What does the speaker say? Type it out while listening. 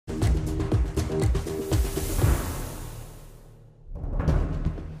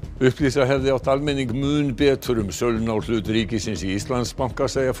Upplýsa hefði átt almenning mun betur söluna á hlut ríkisins í Íslandsbanka,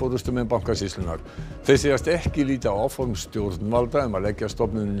 segja forystumenn Bankasýslunnar. Þeir segjast ekki líta á áform stjórnvalda að leggja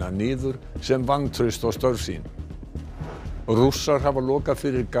stofnunina niður sem vantraust á störf sín. Rússar hafa lokað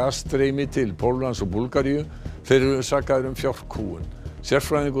fyrir gasstreymi til Póllands og Búlgaríu. Þeir eru sakaðir fjárkúgun.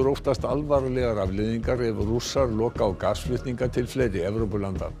 Sérfræðingur óttast alvarlegar afleiðingar ef Rússar loka á gasflutninga til fleiri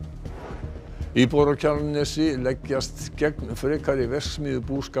Evrópulanda. Íbúar á Kjalarnesi leggjast gegn frekari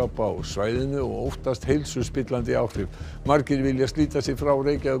verksmiðjubúskap á svæðinu og óttast heilsuspillandi áhrif. Margir vilja slíta sig frá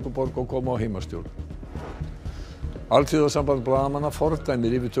Reykjavíkurborg og koma á heimastjórn. Alþjóðasamband blaðamanna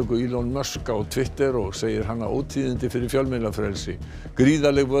fordæmir yfirtöku Elon Musk á Twitter og segir hana ótíðindi fyrir fjölmiðlafrelsi.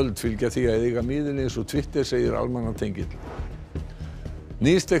 Gríðarleg völd fylgja því að eiga miðil eins og Twitter, segir almannatengill.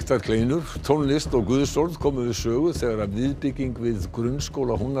 Nýstektar kleinur, tónlist og guðsorð komu við sögu þegar að viðbygging við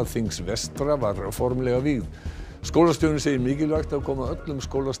grunnskóla Húnaþings vestra var formlega vígð. Skólastjórinn segir mikilvægt að koma öllum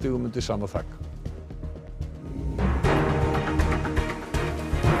skólastigum undir sama þak.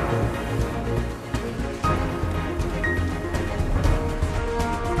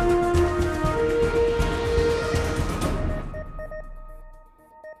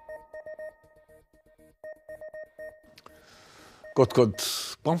 Gott.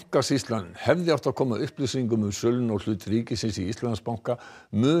 Bankasýslan hefði átt að koma upplýsingum söluna á hlut ríkisins í Íslandsbanka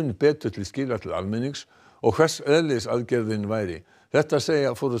mun betur til skila til almennings og hvers eðlis aðgerðin væri. Þetta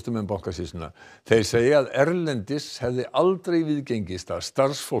segja forystumenn Bankasýslunnar. Þeir segja að erlendis hefði aldrei viðgengist að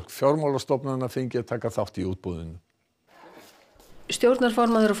starfsfólk fjármálastofnana fengi að taka þátt í útboðinu.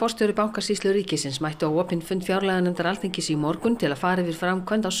 Stjórnarformaður og forstjóri Bankasýslu ríkisins mættu á opinn fund fjárlaganefndar Alþingis í morgun til að fara yfir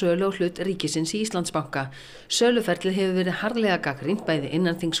framkvæmd á sölu á hlut ríkisins í Íslandsbanka. Söluferlið hefur verið harðlega gagnrýnt bæði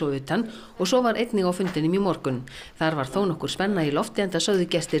innan þings og utan og svo var einnig á fundinum í morgun. Þar var þó nokkur spenna í lofti enda sögðu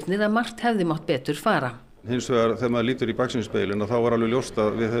gestirnir að margt hefði mátt betur fara. Hins vegar þegar maður lítur í baksýnisspegilinn þá var alveg ljóst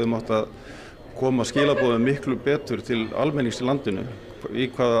að við hefðum átt að koma skilaboðum miklu betur til almennings í landinu.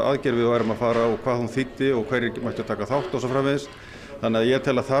 Í hvaða aðgerð við værum að fara og hvað hún þýddi og hverjir mættu taka þátt og svo framvegis. Þannig að ég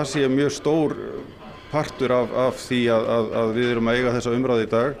tel að það sé mjög stór partur af því að við erum að eiga þessa umræðu í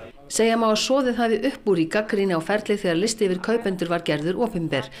dag. Segja má að soðið hafi upp úr í gagnrýni á ferlið þegar listi yfir kaupendur var gerður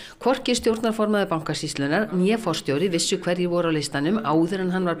opinber. Hvorki stjórnarformaður Bankasýslunnar né forstjóri vissu hverjir voru á listanum áður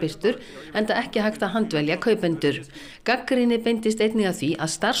en hann var birtur, enda ekki hægt að handvelja kaupendur. Gagnrýni beindist einnig að því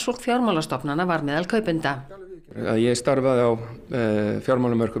að starfsfólk fjármálastofnana var meðal kaupenda. Ég starfaði á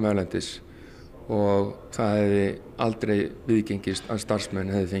fjármálamörkum erlendis og það hefði aldrei viðgengist að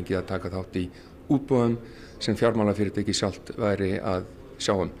starfsmenn hefði fengið að taka þátt í útboðum sem fjármálafyrirtæki sjálft væri að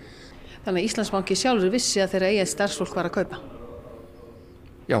sjá um. Þannig að Íslandsbanki sjálfur vissi að þeirra eigið starfsfólk var að kaupa?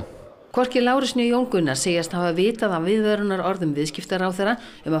 Já. Hvorki Lárus né Jón Gunnar segjast hafa vitað af viðvörunar orðum viðskiptaráðherra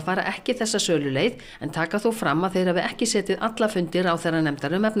að fara ekki þessa söluleið en taka þó fram að þeir hafi ekki setið alla fundi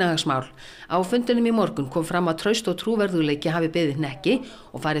ráðherranefndar efnahagsmál. Á fundinum í morgun kom fram að traust og trúverðugleiki hafi beðið hnekki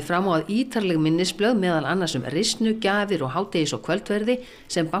og farið fram á að ítarleg minnisblöð meðal annars risnu, gjafir og hádegis- og kvöldverði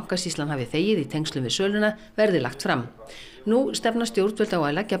sem Bankasýslan hafi þegið í tengslum við söluna verði lagt fram. Nú stefna stjórnvöld á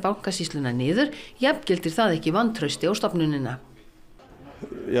að leggja Bankasýsluna niður, jafngildir það ekki vantrausti á stofnunina.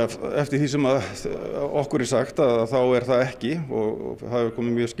 Já, eftir því sem okkur sagt að þá það ekki og það hefur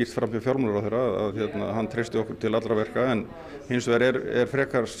komið mjög skýrt fram hjá fjármálaráðherra að hann treysti okkur til allra verka en hins vegar er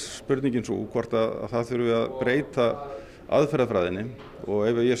frekar spurningin svo hvort að það þurfi að breyta aðferðafræðinni og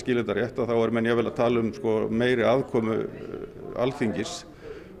ef ég skil þetta rétt þá menn ég vel að tala meiri aðkomu Alþingis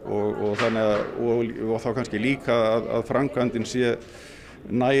og þannig og þá kannski líka að framkvæmdin sé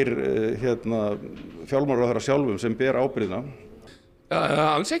nær fjármálaráðherra sjálfum sem ber ábyrgðina.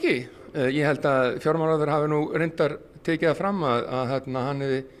 Alls ekki. Ég held að fjármálaráðherra hafi nú reyndar tekið það fram að hann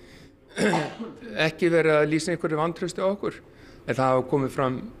hefði ekki verið að lýsa einhverju vantrausti á okkur. En það hafa komið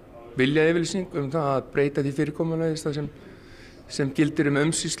fram viljayfirlýsing það að breyta því fyrirkomulagi sem gildir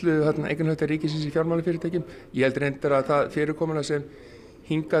umsýslu eignarhluta ríkisins í fjármálafyrirtækjum. Ég held reyndar að það fyrirkomulag sem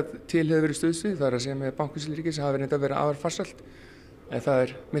hingað til hefur verið stuðst við, það að segja með Bankasýslu ríkisins hafi reyndar verið afar farsælt. En það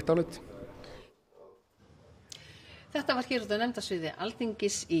er mitt álit. Þetta var hér út á nefndasviði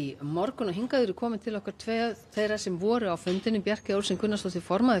Alþingis í morgun og hingað eru komin til okkar þeirra sem voru á fundinu, Bjarkey Olsen Gunnarsdóttir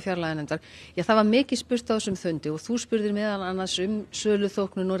formaður fjárlaganefndar. Já, það var mikið spurt á þessum fundi og þú spurðir meðal annars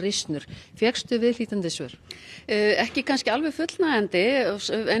söluþóknun og risnur. Fékkstu viðhlítandi svör? Ekki kannski alveg fullnægjandi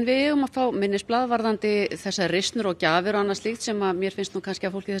en við eigum að fá minnisblað varðandi þessar risnur og gjafir og annað slíkt sem að mér finnst nú kannski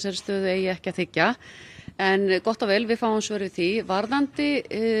að fólki í þessari stöðu eigi ekki að þiggja. En gott og vel, við fáum svör við því. Varðandi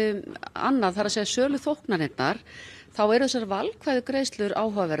annað, þar að segja söluþóknanirnar, þá eru þessar valkvæðu greiðslur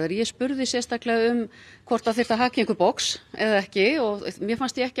áhugaverðar. Ég spurði sérstaklega hvort það þyrfti að haka einhver box eða ekki og mér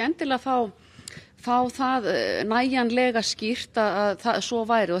fannst ég ekki endilega fá það nægjanlega skýrt að það svo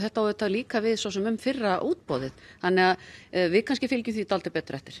væri og þetta á auðvitað líka við svo sem fyrra útboðið. Þannig að við kannski fylgjum því dálítið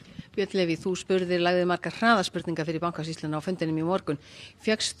betur eftir. Björn Leví, þú spurðir lagðið margar hraðaspurningar fyrir Bankasýsluna á fundinum í morgun.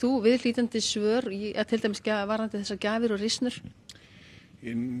 Fékkst þú viðhlítandi svör til dæmis varðandi þessar gjafir og risnur?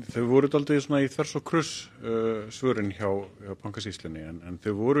 Þau voru dálítið svona í þvers og kruss svörin hjá Bankasýslunni en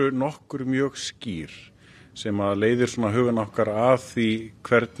þau voru nokkur mjög skýr sem að leiðir svona hugan okkar að því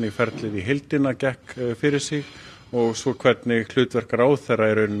hvernig ferlið í heildina gekk fyrir sig og svo hvernig hlutverk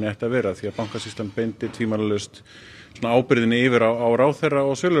ráðherra í rauninni ætti að vera því að Bankasýslan beindi tvímælalaust svona ábyrgðinni yfir á ráðherra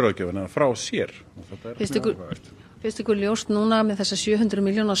og söluráðgjöfina frá sér. Finnst ykkur ljóst núna með þessa 700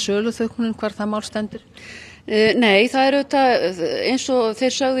 milljóna söluþóknun hvar það mál stendur? Nei, það er auðvitað eins og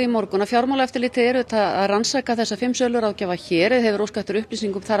þeir sögðu í morgun að fjármálaeftirlitið er auðvitað að rannsaka þessa 5 söluráðgjafa hér eða hefur óskað eftir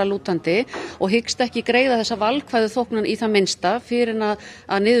upplýsingum þar að lútandi og hyggst ekki greiða þessa valkvæðu þóknun í það minnsta fyrir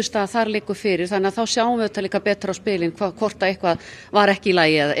að niðurstaða þar liggur fyrir þannig að þá sjáum við auðvitað líka betur á spilin hvort að eitthvað var ekki í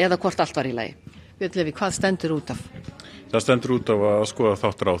lagi eða hvort allt var í lagi. Björn Leví, hvað stendur út af? Það stendur út af að skoða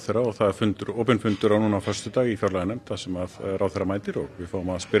þátt ráðherra og það er opinn fundur á núna á föstudag í fjárlaganefnd þar sem að ráðherra mætir og við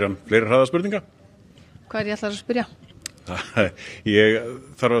fáum að spyrja hann fleiri hraðaspurninga. Hvað ég ætlar að spyrja? Ég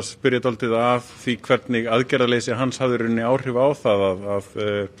þarf að spyrja dálítið að því hvernig aðgerðaleysi hans hafði rauninni áhrif á það að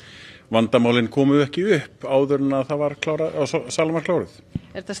vandamálin komu ekki upp áður en að það var salan var kláruð.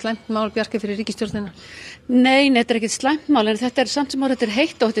 Er þetta slæmt mál, Bjarki, fyrir ríkisstjórnina? Nei, þetta er ekkert slæmt mál en þetta er samt sem áður, þetta er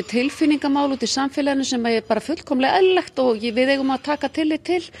heitt og þetta er tilfinningamál út í samfélaginu sem er bara fullkomlega eðlilegt og við eigum að taka tillit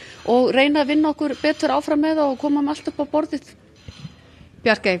til og reyna að vinna okkur betur áfram með og koma með allt upp á borðið.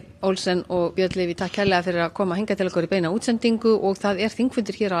 Bjarkey Olsen og Björn Leví, takk kærlega fyrir að koma hingað til okkur í beina útsendingu og það er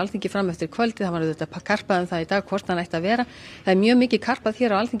þingfundur hér á Alþingi fram eftir kvöldi, það var auðvitað karpað það í dag hvort hann ætti að vera. Það er mjög mikið karpað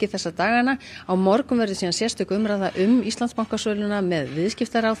hér á Alþingi þessa dagana. Á morgun verður síðan sérstök umræða Íslandsbankasöluna með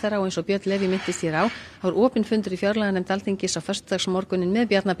viðskiptaráðherra og eins og Björn Leví minntist hér á. Það var opinn fundur í fjárlaganefnd Alþingis á föstudagsmorgunin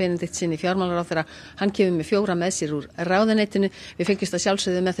með Bjarna Benediktssyni fjármálaráðherra. Hann kemur með 4 með sér úr ráðuneytinu. Við fylgjumst að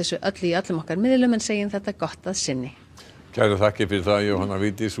sjálfsögðu með þessu öllu í öllum okkar miðlum en segjum þetta gott að sinni. Kæra þakki fyrir það, Jóhanna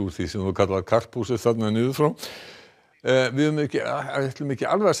Vigdís, úr því sem þú kallar karphúsið þarna niður frá. Við ætlum ekki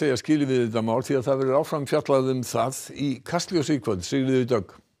alveg að segja skilið við þetta mál því að það verður áfram fjallað það í Kastljósi í kvöld. Sigríður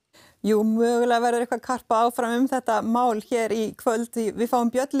Dögg. Jú, mögulega verður eitthvað karpa áfram þetta mál hér í kvöld. Við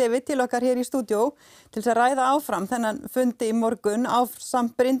fáum Björn Leví til okkar hér í stúdíó til þess að ræða áfram þennan fundi í morgun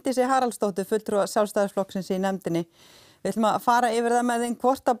ásamt Bryndísi Haraldsdóttur, fulltrúa Sjálfstæðisflokksins í nefndinni. Við ætlum að fara yfir það með þeim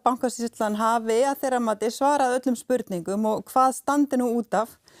hvort að Bankasýslan hafi að þeirra mati svarað öllum spurningum og hvað standi nú út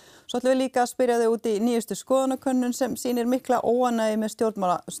af. Svo ætlum við líka að spyrja þau út í nýjustu skoðanakönnun sem sýnir mikla óánægju með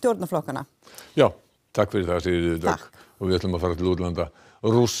stjórnarflokkana. Já, takk fyrir það, Sigríður Dögg. Og við ætlum að fara til útlanda.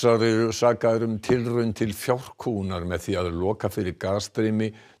 Rússar eru sakaðir tilraun til fjárkúgunar með því að loka fyrir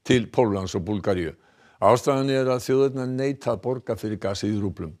gasstreymi til Póllands og Búlgaríu. Ástæðan er að þjóðirnar neita að borga fyrir gasi í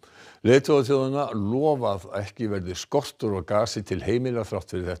rúblum. Leiðtogaþjóðanna lofa að ekki verði skortur á gasi til heimila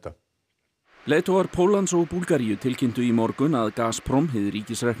þrátt fyrir þetta. Leiðtogar Póllands og Búlgaríu tilkynntu í morgun að Gazprom, hið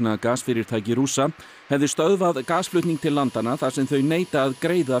ríkisrekna gasfyrirtæki Rússa, hefði stöðvað gasflutning til landana þar sem þau neita að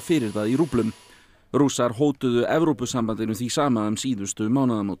greiða fyrir það í rúblum. Rússar hótuðu Evrópusambandinu því sama síðustu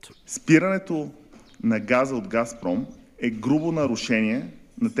mánaðamót. Спирането на газа от Газпром е грубо нарушение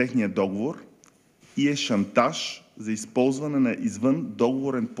на техния договор и е шантаж за използване на извън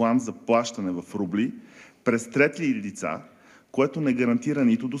договорен план за плащане в рубли през трети лица, което не гарантира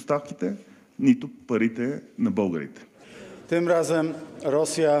нито доставките, nito parite na Bułgarite. Tym razem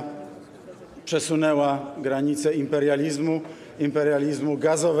Rosja przesunęła granicę imperializmu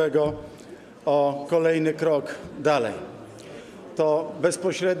gazowego o kolejny krok dalej. To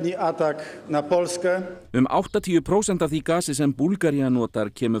bezpośredni atak na Polskę. 80% af því gasi sem Búlgaría notar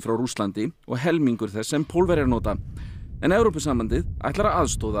kemur frá Rússlandi og helmingur þess sem Pólverjar nota. En Evrópusambandið ætlar að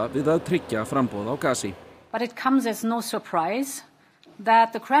aðstoða við að tryggja framboð á gasi. But it comes as no surprise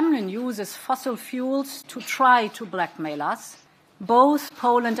that the Kremlin uses fossil fuels to try to blackmail us. Both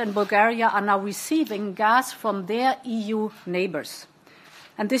Poland and Bulgaria are now receiving gas from their EU neighbors.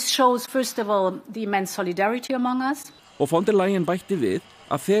 And this shows, first of all, the immense solidarity among us. Og von der Leyen bætti við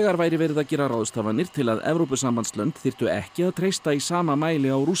að þegar væri verið að gera ráðstafanir til að Evrópusambandslönd þyrftu ekki að treysta í sama mæli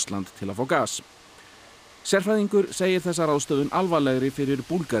á Rússland til að fá gas. Sérfræðingur segir þessa ráðstöfun alvarlegri fyrir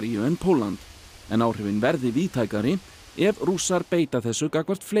Búlgaríu en Pólland, en áhrifin verði víðtækari ef Rússar beita þessu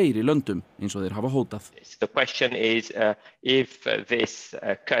gagnvart fleiri löndum eins og þeir hafa hótað. The question is if this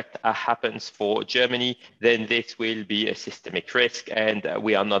cut happens for Germany, then this will be a systemic risk and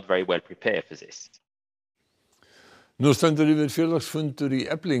we are not very well prepared for this. Nú stendur yfir félagsfundur í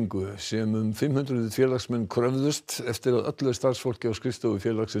Eflingu sem 500 félagsmenn kröfðust eftir að öllu starfsfólki á skrifstofu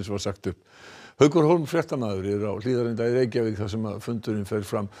félagsins var sagt upp. Haukur Hólm fréttamaður á Hlíðarenda í Reykjavík þar sem að fundurinn fer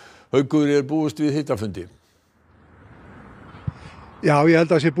fram. Haukur, búist við hitafundi? Já, ég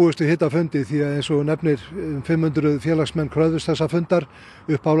held að það sé búist við hitafundi því að eins og nefnir 500 félagsmenn kröfðust þessa fundar.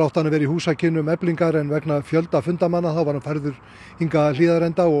 Uppálega átti hann að vera í húsakynnum Eflingar en vegna fjölda fundamanna þá var hann færður hingað að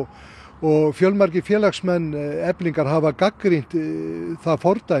Hlíðarenda og fjölmargir félagsmenn Eflingar hafa gagnrýnt það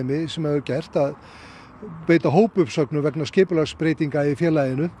fordæmi sem hefur gert að beita hópuppsögnum vegna skipulagsbreytinga í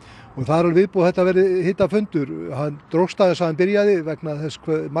félaginu og það er alveg viðbúið að þetta verði hitafundur. Hann dróst að þess að hann byrjaði vegna þess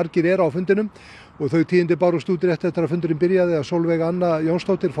hvað margir eru á fundinum og þau tíðindi bárust út rétt eftir að fundurinn byrjaði að Sólveig Anna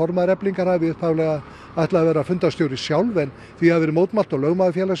Jónsdóttir formaður Eflingar hafi upphaflega ætlað að vera fundarstjóri sjálf en því hafi verið mótmælt og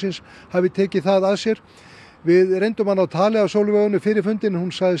lögmaður félagsins hafi tekið það að sér. Við reyndum hann á tali af Sólveigu fyrir fundin, hún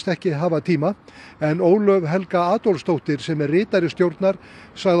sagðist ekki hafa tíma en Ólöf Helga Adolfsdóttir sem ritari stjórnar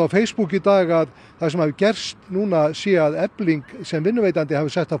sagði á Facebook í dag að það sem hafi gerst núna sé að Efling sem vinnuveitandi hafi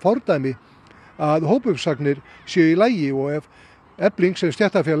sett að fordæmi að hópuppsagnir séu í lagi og ef Efling sem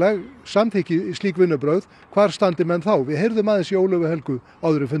stéttarfélag samþykki slík vinnubrögð, hvar standi menn þá? Við heyrðum aðeins í Ólöfu Helgu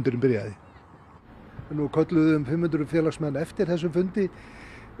áður en fundurinn byrjaði. Nú kölluðum 500 félagsmenn eftir þessum fundi.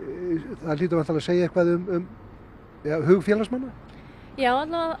 Það hlýtur vantilega að segja eitthvað hug félagsmanna? Já,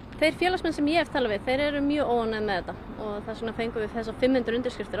 allavega þeir félagsmenn sem ég hef talað við, þeir eru mjög óánægðir með þetta og þess vegna fengum við þessar 500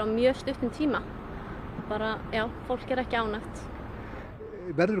 undirskriftir á mjög stuttum tíma. Bara, já, fólk er ekki ánægt.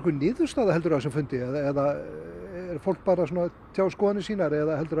 Verður ykkur niðurstaða heldur á þessum fundi eða er fólk bara svona tjá skoðanir sínar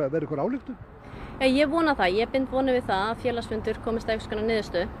eða heldur að verður ykkur ályktun? Ég vona það, ég bind vonið við það að félagsfundur komist að einhvers konar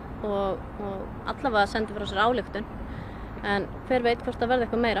niðurstöðu og allavega sendi frá sér ályktun. En hver veit hvort það verði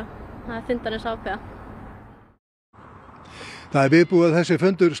eitthvað meira. Það er fundarins ákveða. Það er viðbúið að þessi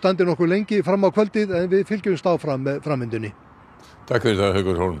fundur standi nokkuð lengi fram á kvöldið en við fylgjumst áfram með framvindunni. Takk fyrir það,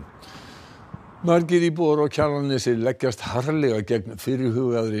 Haukur Hólm. Margir íbúar á Kjalarnesi leggjast harðlega gegn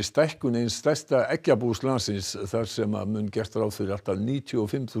fyrirhugaðri stækkun eins stærsta eggjabús landsins þar sem að mun gert ráð fyrir alltaf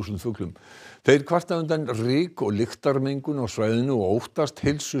 95.000 fuglum. Þeir kvarta undan ryk og lyktarmengun á svæðinu og óttast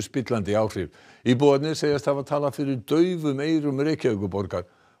heilsuspillandi áhrif. Íbúarnir segjast hafa talað fyrir daufum eyrum Reykjavíkurborgar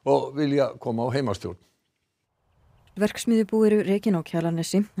og vilja koma á heimastjórn. Verksmiðjubú eru rekin á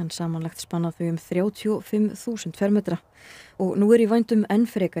Kjalarnesi en samanlagt spanna þau 35.000 fermetra og nú er í vændum enn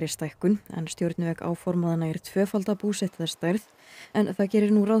frekari stækkun en stjórnveg áformaðana tvöfalda búsettastærð en það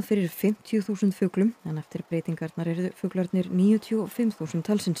gerir nú ráð fyrir 50.000 fuglum en eftir breytingarnar eru fuglarnir 95.000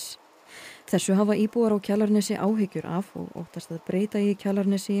 talsins. Þessu hafa íbúar á Kjalarnesi áhyggjur af og óttast að breyta í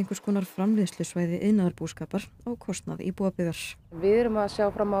Kjalarnesi í einhvers konar framleiðslusvæði iðnaðarbúskapar á kostnað íbúabyggðar. Við erum að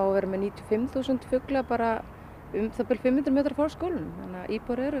sjá fram á að vera með 95.000 fugla bara það byrjum 500 metrar frá skólanum, þannig að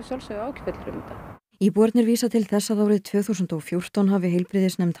íbúar eru sjálfsögðu ákveðlir þetta. Íbúarnir vísa til þess að árið 2014 hafi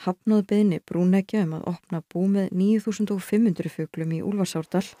heilbrigðisnefnd hafnað beiðni Brúneggja að opna bú með 9.500 fuglum í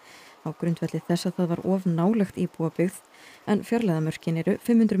Úlfarsárdal á grundvelli þess að það var of nálægt íbúabyggð en fjarlægðamörkin eru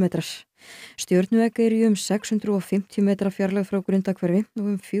 500 metrar. Stjörnuegg eru 650 metra fjarlægð frá Grundarhverfi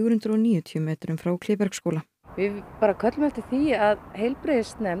og 490 metrum frá Klébergsskóla. Við bara köllum eftir því að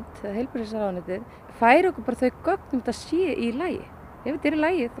heilbrigðisnefnd, heilbrigðisráðuneytið færi okkur bara þau gögn þetta sé í lagi. Ef þetta er í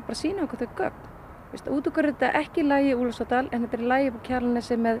lagi þá bara sýna okkur þau gögn. Út okkur er þetta ekki í lagi í Úlfarsárdal en þetta er í lagi á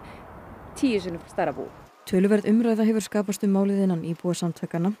Kjalarnesi með 10 sinnum stærra bú. Töluverð umræða hefur skapast málið innan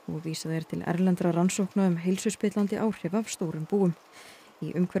íbúasamtakana og vísað er til erlendra rannsókna heilsuspillandi áhrif af stórum búum.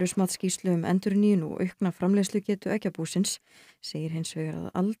 Í umhverfismatsskýrslu endurnýjun og aukna framleiðslugetu eggjabúsins segir hins vegar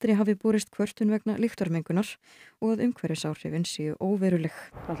að aldrei hafi borist kvörtun vegna lyktarmengunar og að umhverfisáhrifin séu óveruleg.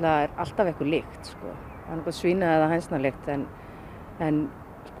 Það er alltaf eitthvað lykt, það er bara svína eða hænsnalykt en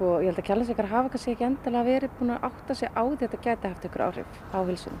ég held að Kjalarnesingar hafa kannski ekki endilega verið búin að átta sig á því að þetta geti haft ykkur áhrif á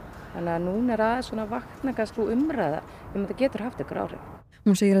heilsuna. Þannig að núna er aðeins svona vakna kannski umræða þetta getur haft ykkur áhrif.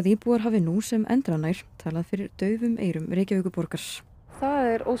 Hún segir að íbúar hafi nú sem endranær talað fyrir daufum eyrum Reykjavíkurborgar. Það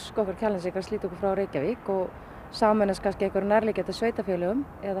er ósk okkar Kjalarnesingar að slíta okkur frá Reykjavík og sameinast kannski einhverjum nærliggjandi sveitarfélögum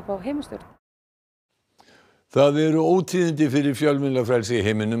eða fá heimastjórn. Það eru ótíðindi fyrir fjölmiðlafrelsi í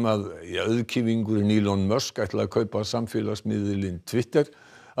heiminum að auðkýfingurinn Elon Musk ætla að kaupa samfélagsmiðilinn Twitter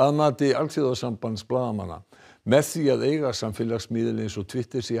að mati alþjóðasambands blaðamanna. Með því að eiga samfélagsmiðil eins og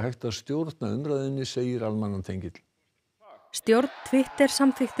Twitter sé hægt að stjórna umræðinni, segir almannatengill. Stjórn Twitter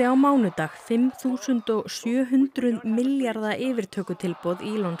samþykkti á mánudag 5.700 milljarða yfirtökutilboð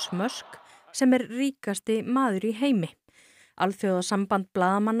Elons Musk sem er ríkasti maður í heimi. Alþjóðasamband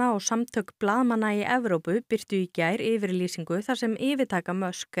blaðamanna og samtök blaðamanna í Evrópu birtu í gær yfirlýsingu þar sem yfirtaka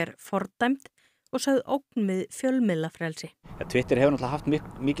Musk er fordæmt og sögð ógn við fjölmiðlafrelsi. Twitter hefur náttúrulega haft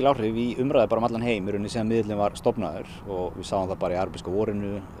mikil áhrif í umræðu bara allan heim í rauninni sem miðillinn var stofnaður og við sáum það bara í arabíska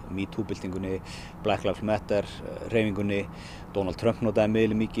vorinu, MeToo-byltingunni, Black Lives Matter, hreyfingunni, Donald Trump notaði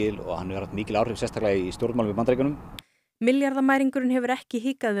miðillinn mikil og hann hefur haft mikil áhrif sérstaklega í stjórnmálum í Bandaríkjunum. Milljarðamæringurinn hefur ekki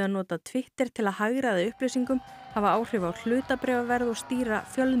hikað við að nota Twitter til að hagræða upplýsingum, hafa áhrif á hlutabréfaverð og stýra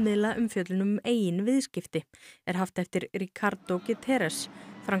fjölmiðla umfjöllun eigin viðskipti, haft eftir Ricardo Guterres,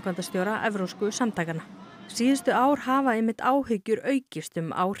 framkvæmdastjóra evrópsku samtakana. Síðustu ár hafa einmitt áhyggjur aukist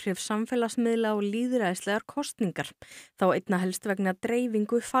áhrif samfélagsmiðla og lýðræðislegar kosningar, þá einna helst vegna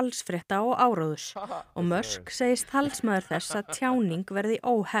dreifingu falsfrétta og áróðurs. Og Musk segist talsmaður þess að tjáning verði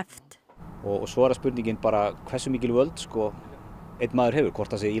óheft. Og svo það spurningin bara hversu mikil völd einn maður hefur,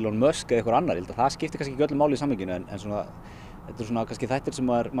 hvort það sé Elon Musk eða einhver annar. Það skiptir kannski ekki öllu máli í samhenginu en þetta svona kannski þættir sem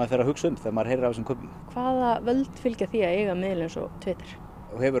maður fer að hugsa þegar maður heyrir af þessum kaupum. Hvaða völd fylgja því að eiga miðil eins og Twitter?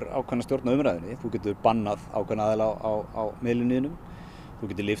 Þú hefur ákveðna stjórn á umræðunni, þú getur bannað ákveðna aðila á miðlunniðinum,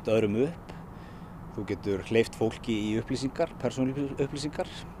 þú getur lyft öðrum upp, þú getur hleypt fólki í upplýsingar, persónulegar upplýsingar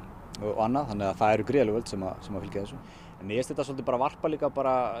og annað, þannig að það eru gríðarleg völd sem að fylgja þessu. En mér finnst þetta svolítið bara varpa líka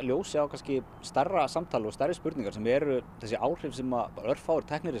bara ljósi á kannski stærra samtal og stærri spurningar sem eru þessi áhrif sem að örfáir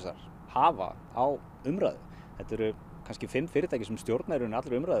tækniristar hafa á umræðu. Þetta eru kannski 5 fyrirtæki sem stjórna í rauninni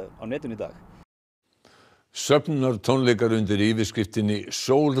allri umræðu á netinu í dag. Söfnunartónleikar undir yfirskriftinni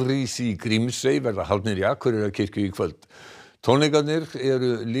Sólrísi í Grímsey verða haldnir í Akureyrarkirkju í kvöld. Tónleikarnir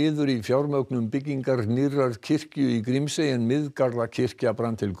eru liður í fjármögnun byggingar nýrrar kirkju í Grímsey en Miðgarðakirkja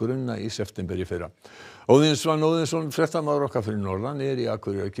brann til grunna í september í fyrra. Óðinn Svan Óðinsson, fréttamaður okkar fyrir norðan, í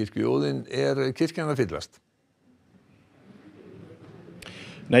Akureyrarkirkju. Óðinn, kirkjan að fyllast?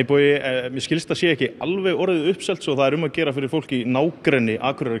 Nei, Bogi, mér skilst að sé ekki alveg orðið uppselt svo það að gera fyrir fólk í nágrenni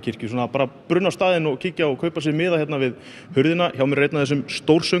Akureyrarkirkju. Svona bara brunna á staðinn og kíkja og kaupa sér miða hérna við hurðina. Hjá mér einn af þessum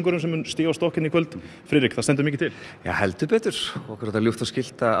stórsöngurum sem mun stíga á stokkinn í kvöld. Friðrik, það stendur mikið til. Já, heldur betur. Okkur þetta ljúft og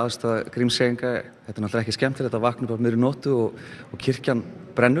skylt að aðstaða Grímseyinga. Þetta er náttúrulega ekki skemmtilegt að vakna upp á miðri nóttu og kirkjan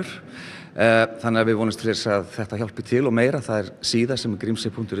brennur. Þannig að við vonumst til þess að þetta hjálpi til og meira. Það er síða sem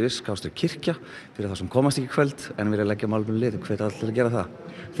grimsey.is/kirkja fyrir það sem komast ekki í kvöld en við leggja málum lið og hvet allir að gera það.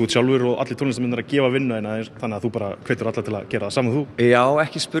 Þú ert sjálfur og allir tónlistarmenn að gefa vinnu þannig að þú bara hvetur alla til að gera það saman þú? Já,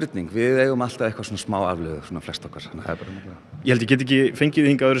 ekki spurning. Við eigum alltaf eitthvað svona smá aflöðu, svona flest okkar. Þannig að það er bara náttúrulega. Ég held ég get ekki fengið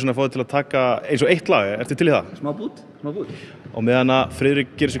hingað öðru svona að fá þig til að taka eins og eitt lag. Ertu til í það? Smá bút. Og meðan að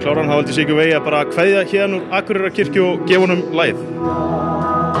Friðrik gerir sig kláran, þá held ég sig ekki vegi að bara kveðja hérna úr Akureyrarkirkju og gefa honum lagið.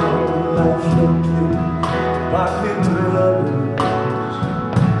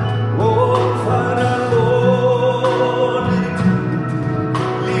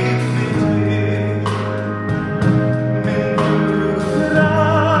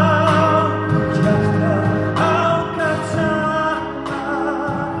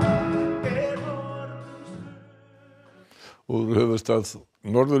 Úr höfuðstað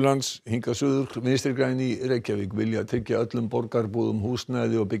Norðurlands hingað suður, Vinstri græn í Reykjavík vilja tryggja öllum borgarbúum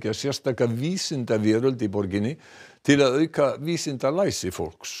húsnæði og byggja sérstaka vísindaveröld í borginni til að auka vísindalæsi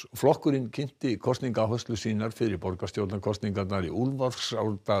fólks. Flokkurinn kynnti kosningaáherslur sínar fyrir borgarstjórnarkosningarnar í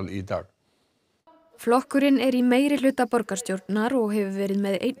Úlfarsárdal í dag. Flokkurinn í meirihluta borgarstjórnar og hefur verið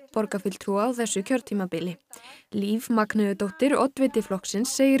með 1 borgarfulltrúa á þessu kjörtímabili. Líf Magnúðardóttir, oddviti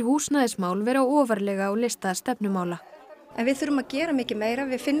flokksins, segir húsnæðismál vera ofarlega á lista stefnumála. En við þurfum að gera mikið meira.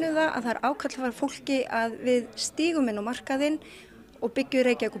 Við finnum það að það er ákall fyrir fólki að við stígum inn á markaðinn og byggjum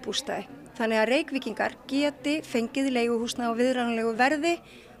Reykjavíkurbústaði. Þannig að Reykvíkingar geti fengið leiguhúsnæði á viðráðanlegu verði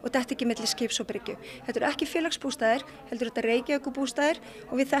og þetta ekki milli skips og bryggju. Þetta eru ekki félagsbústaðir, heldur þetta Reykjavíkurbústaðir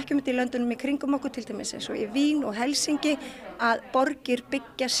og við þekkjum þetta í löndunum í kringum okkur til dæmis eins og í Vín og Helsingi að borgir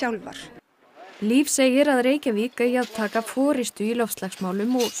byggja sjálfar. Líf segir að Reykjavík eigi að taka forystu í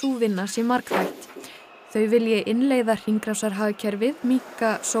loftslagsmálum og sú vinna sé margþætt. Þau vilji innleiða hringrásarhagkerfið,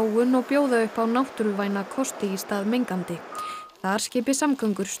 minnka sóun og bjóða upp á náttúruvæna kosti í stað mengandi. Þar skipi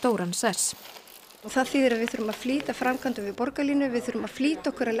samgöngur stóran sess. Og það þýðir að við þurfum að flýta framkvæmdum við borgarlínu, við þurfum að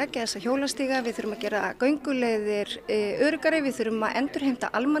flýta okkur að leggja þessa hjólastíga, við þurfum að gera gönguleiðir öruggari, við þurfum að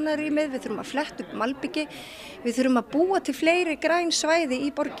endurheimta almannarýmið, við þurfum að fletta upp malbyggi, við þurfum að búa til fleiri græn svæði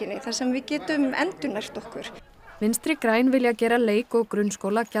í borginni þar sem við getum endurnært okkur. Vinstri græn vilja gera leik- og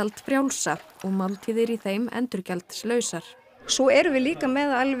grunnskóla gjaldfrjálsa og máltíðir í þeim endurgjaldslausar. Svo erum við líka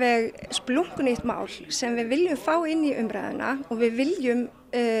með alveg splunkunýtt mál sem við viljum fá inn í umræðuna og við viljum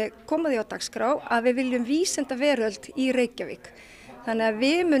koma því á dagskrá að við viljum vísindaveröld í Reykjavík. Þannig að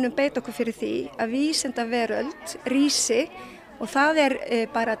við munum beita okkur fyrir því að vísindaveröld rísi og það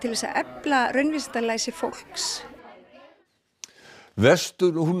bara til þess að efla raunvísindalæsi fólks.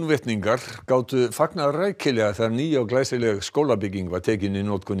 Vestur-Húnvetningar gátu fagnað rækilega þegar ný og glæsileg skólabygging var tekin í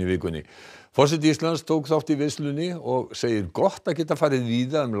notkun í vikunni. Forseti Íslands tók þátt í veislunni og segir gott að geta farið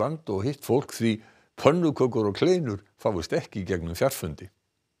víða land og hitt fólk því pönnukökur og kleinur fáist ekki í gegnum fjarfundi.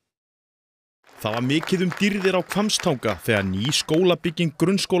 Það var mikið dýrðir á Hvammstanga þegar ný skólabygging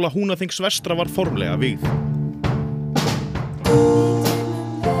grunnskóla Húnaþings vestra var formlega vígð.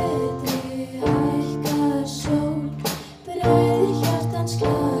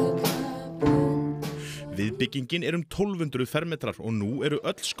 Viðbyggingin er 1200 fermetrar og nú eru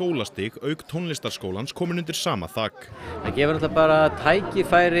öll skólastig auk tónlistarskólans komin undir sama þak. Það gefur náttúrulega bara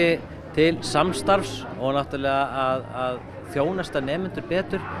tækifæri til samstarfs og náttúrulega að þjónusta nemendur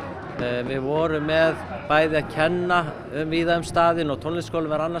betur. Við vorum með bæði að kenna víða staðinn og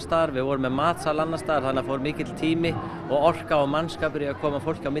tónlistarskólinn var annar staðar. Við vorum með matsal annar staðar, þannig að fór mikill tími og orka og mannskapur í að koma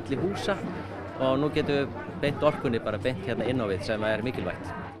fólki á milli húsa. Og nú getum við beint orkunni bara beint hérna inn á við sem er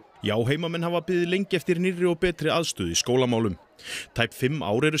mikilvægt. Já, heimamenn hafa beðið lengi eftir nýrri og betri aðstöðu í skólamálum. Tæp 5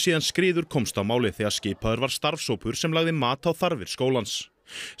 ár eru síðan skriður komst á málið þegar skipaður var starfshópur sem lagði mat á þarfir skólans.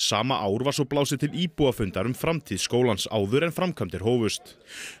 Sama ár var svo blásið til íbúafundar framtíð skólans áður en framkvæmdir hófust.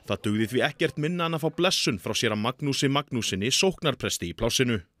 Það dugði því ekkert minna en að fá blessun frá séra Magnúsi Magnúsinni, sóknarpresti í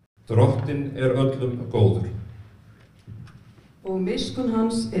plásinu. Drottinn er öllum góður. Og miskunn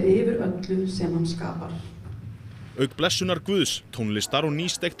hans er yfir öllu sem hann skapar. Auk blessunar Guðs, tónlistar og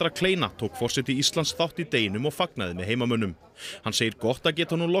nýstektra kleina tók forseti Íslands þátt í deginum og fagnaði með heimamönnum. Hann segir gott að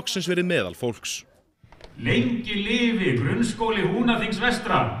geta nú loksins verið meðal fólks. Lengi lifi grunnskóli Húnaþings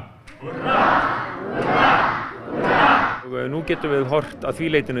vestra! Hurra! Hurra! Hurra! Nú getum við horft að því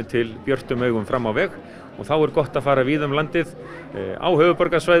leytinu til björtum augum fram á veg og þá er gott að fara víða landið á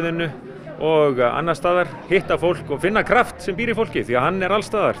höfuðborgarsvæðinu og annar staðar, hitta fólk og finna kraft sem býr í fólki því að hann er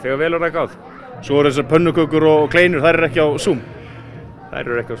allstaðar þegar vel er að gáð. Svo eru þessar pönnukökur og kleinur, þær eru ekki á Zoom? Þær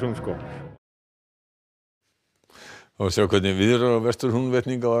eru ekki á Zoom, sko. Og sjá hvernig viðrar á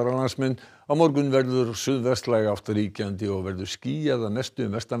Vestur-Húnvetninga og aðra landsmenn. Á morgun verður suðvestlæg átt ríkjandi og verður skýjað að mestu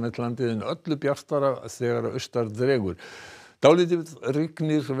vestanvert landið en öllu bjartara þegar austar dregur. Dálítið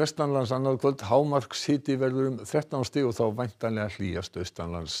rignir vestanlands annað kvöld, hámarkshiti verður 13 stig og þá væntanlega hlýjast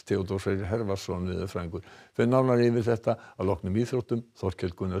austanlands. Theodór Freyr Hervarsson veðurfræðingur fer nánar yfir þetta að loknum íþróttum.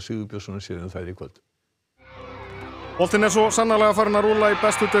 Þorkell Gunnar Sigurbjörnsson sér þær í kvöld. Boltinn er svo sannarlega farin að rúlla í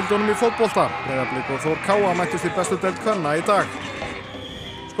bestu deildunum í fótbolta. Breiðablik og Þór Káa mættust í bestu deild kvenna í dag.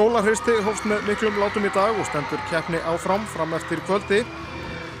 Skólahrausti hófst með miklum látum í dag og stendur keppni áfram fram eftir kvöldi.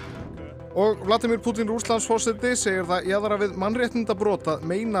 Og Vladimir Putin Rússlandsforseti segir það jaðra við mannréttindabrot að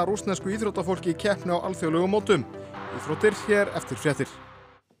meina rússnesku íþróttafólki í keppni á alþjóðlegum mótum. Íþróttir hér eftir fréttir.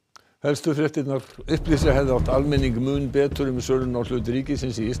 Helstu fréttirnar: upplýsa hefði átt almenning mun betur söluna á hlut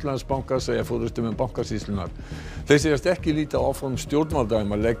ríkisins í Íslandsbanka, segja forystumenn Bankasýslunnar. Þeir segjast ekki líta áform stjórnvalda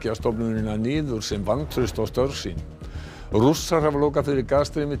að leggja stofnunina niður sem vantraust á störf sín. Rússar hafa lokað fyrir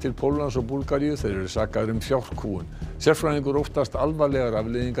gasstreymi til Póllands og Búlgaríu. Þeir eru sakaðir fjárkúgun. Sérfræðingur óttast alvarlegar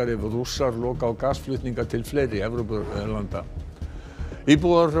afleiðingar ef Rússar loka á gasflutninga til fleiri Evrópulanda.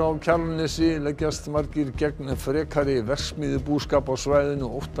 Íbúar á Kjalarnesi leggjast margir gegn frekari verksmiðjubúskap á svæðinu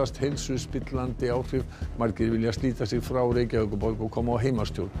og óttast heilsuspillandi áhrif. Margir vilja slíta sig frá Reykjavíkurborg og koma á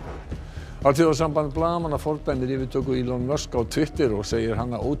heimastjórn. Alþjóðasamband blaðamanna fordæmir yfirtöku Elon Musk á Twitter og segir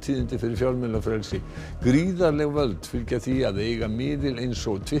hana ótíðindi fyrir fjölmiðlafrelsi. Gríðarleg völd fylgja því að eiga miðil eins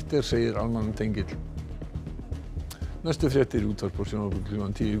og Twitter, segir almannatengill. Næstu fréttir í útvarpi og sjónvarpi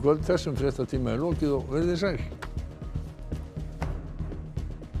klukkan 10 í kvöld. Þessum fréttatíma er lokið og verið sæl.